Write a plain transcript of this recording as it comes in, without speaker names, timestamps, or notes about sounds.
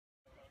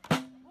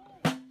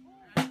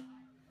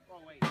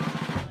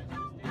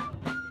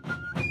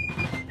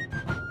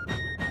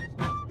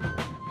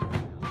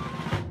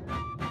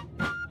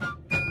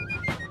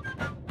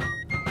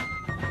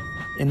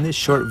In this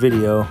short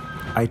video,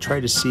 I try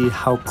to see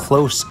how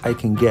close I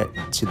can get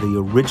to the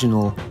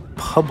original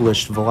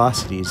published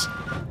velocities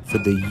for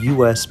the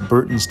US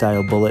Burton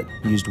style bullet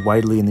used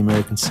widely in the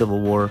American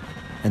Civil War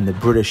and the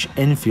British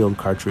Enfield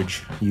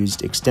cartridge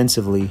used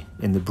extensively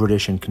in the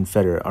British and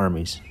Confederate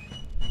armies.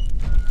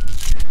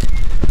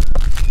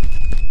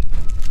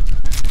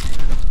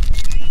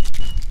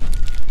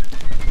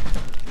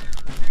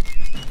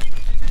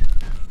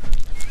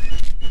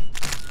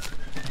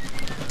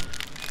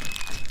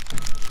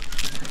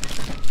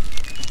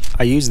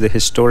 I use the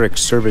historic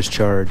service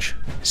charge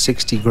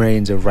 60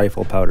 grains of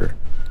rifle powder.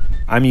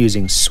 I'm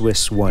using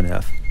Swiss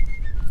 1F.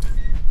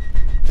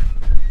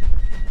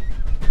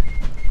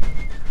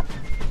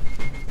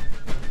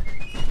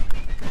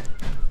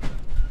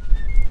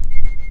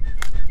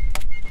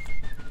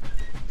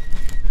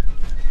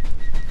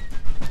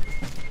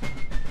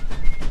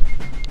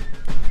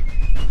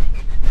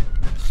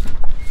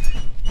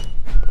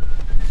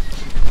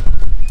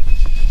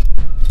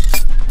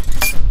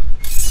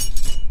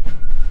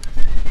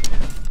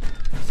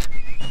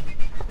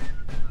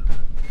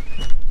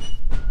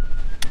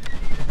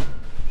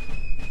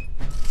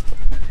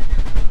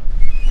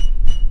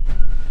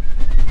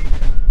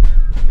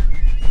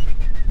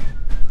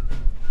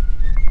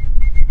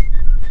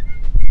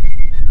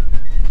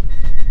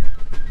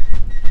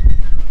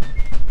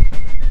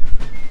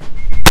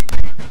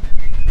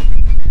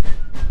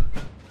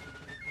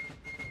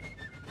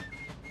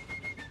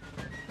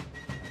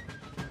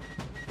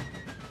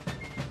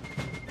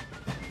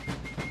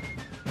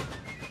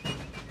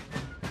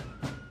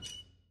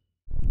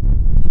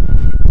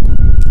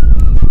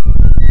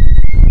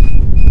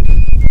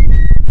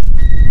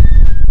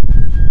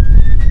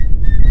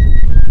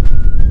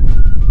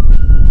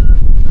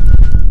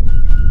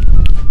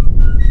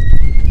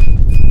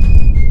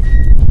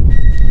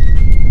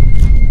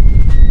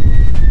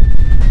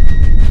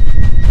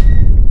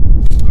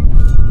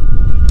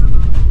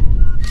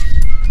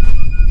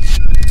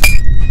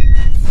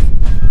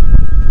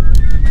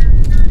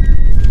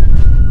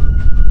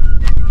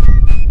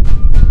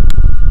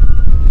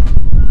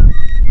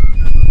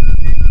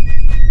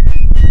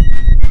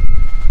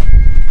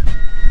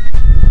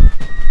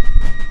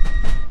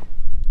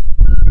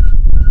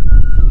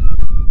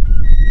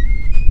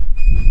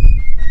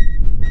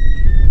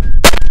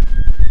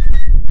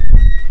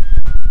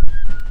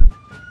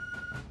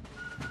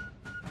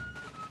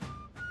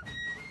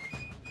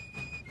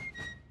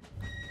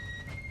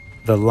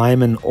 The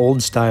Lyman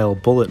old-style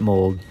bullet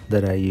mold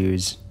that I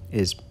use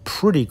is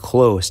pretty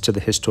close to the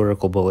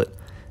historical bullet,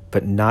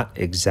 but not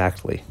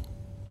exactly.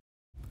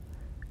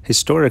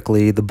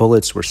 Historically, the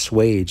bullets were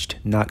swaged,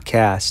 not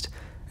cast,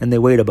 and they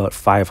weighed about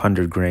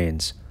 500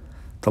 grains.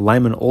 The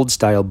Lyman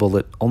old-style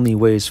bullet only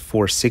weighs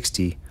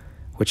 460,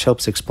 which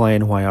helps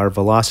explain why our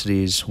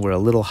velocities were a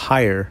little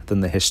higher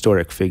than the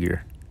historic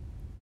figure.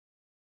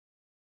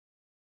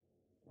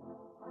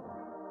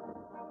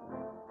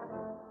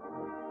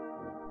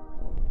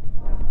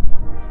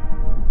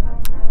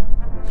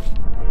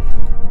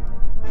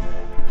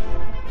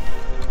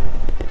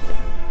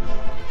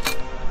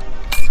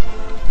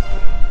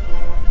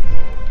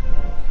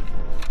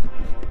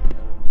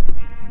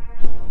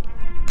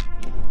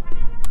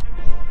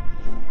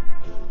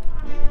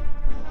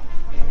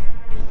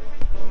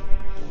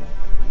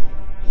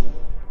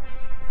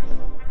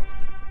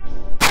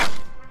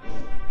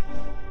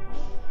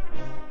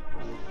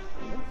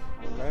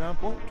 Right on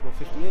point,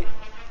 1258.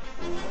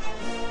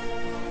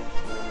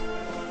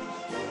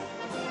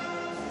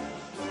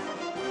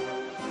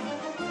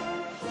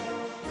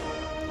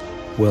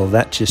 Well,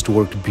 that just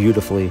worked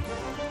beautifully.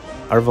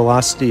 Our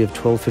velocity of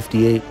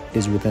 1258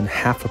 is within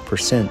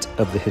 0.5%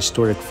 of the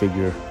historic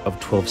figure of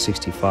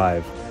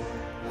 1265.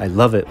 I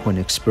love it when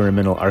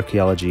experimental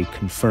archaeology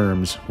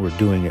confirms we're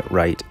doing it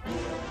right.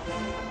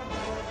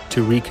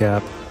 To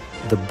recap,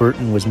 the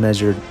Burton was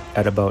measured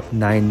at about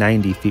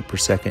 990 feet per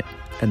second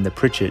and the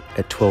Pritchett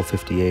at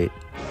 1258.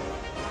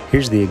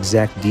 Here's the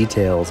exact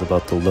details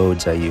about the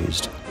loads I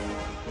used.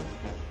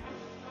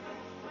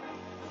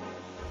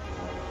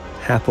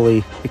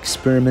 Happily,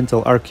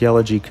 experimental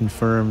archaeology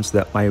confirms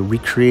that my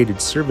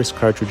recreated service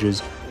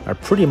cartridges are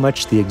pretty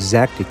much the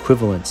exact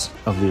equivalents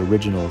of the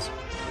originals,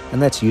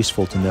 and that's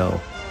useful to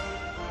know.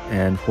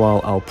 And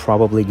while I'll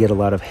probably get a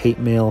lot of hate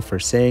mail for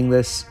saying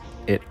this,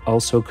 it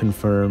also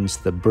confirms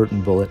the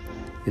Burton bullet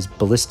is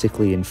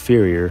ballistically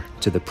inferior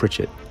to the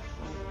Pritchett.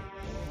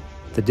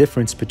 The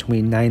difference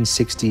between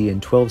 960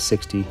 and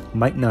 1260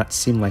 might not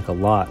seem like a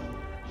lot,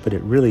 but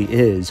it really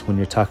is when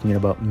you're talking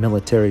about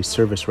military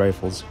service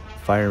rifles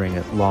firing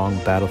at long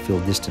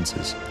battlefield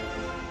distances.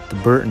 The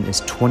Burton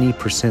is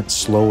 20%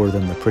 slower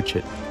than the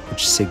Pritchett,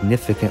 which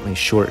significantly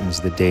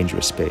shortens the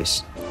dangerous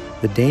space.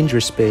 The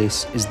dangerous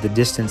space is the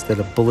distance that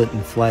a bullet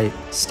in flight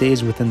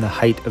stays within the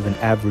height of an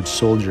average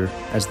soldier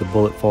as the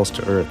bullet falls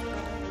to earth.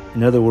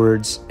 In other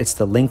words, it's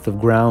the length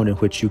of ground in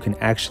which you can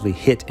actually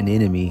hit an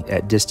enemy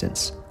at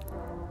distance.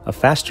 A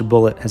faster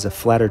bullet has a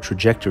flatter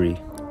trajectory,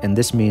 and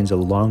this means a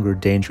longer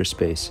danger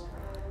space.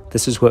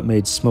 This is what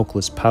made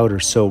smokeless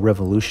powder so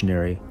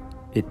revolutionary.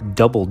 it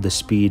doubled the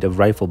speed of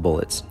rifle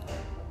bullets.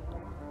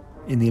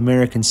 In the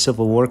American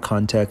Civil War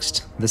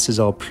context, this is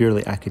all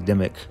purely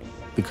academic,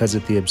 because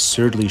at the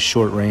absurdly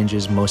short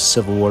ranges most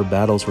Civil War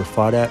battles were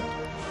fought at,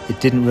 it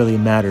didn't really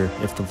matter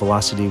if the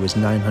velocity was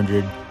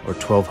 900 or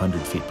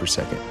 1200 feet per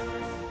second.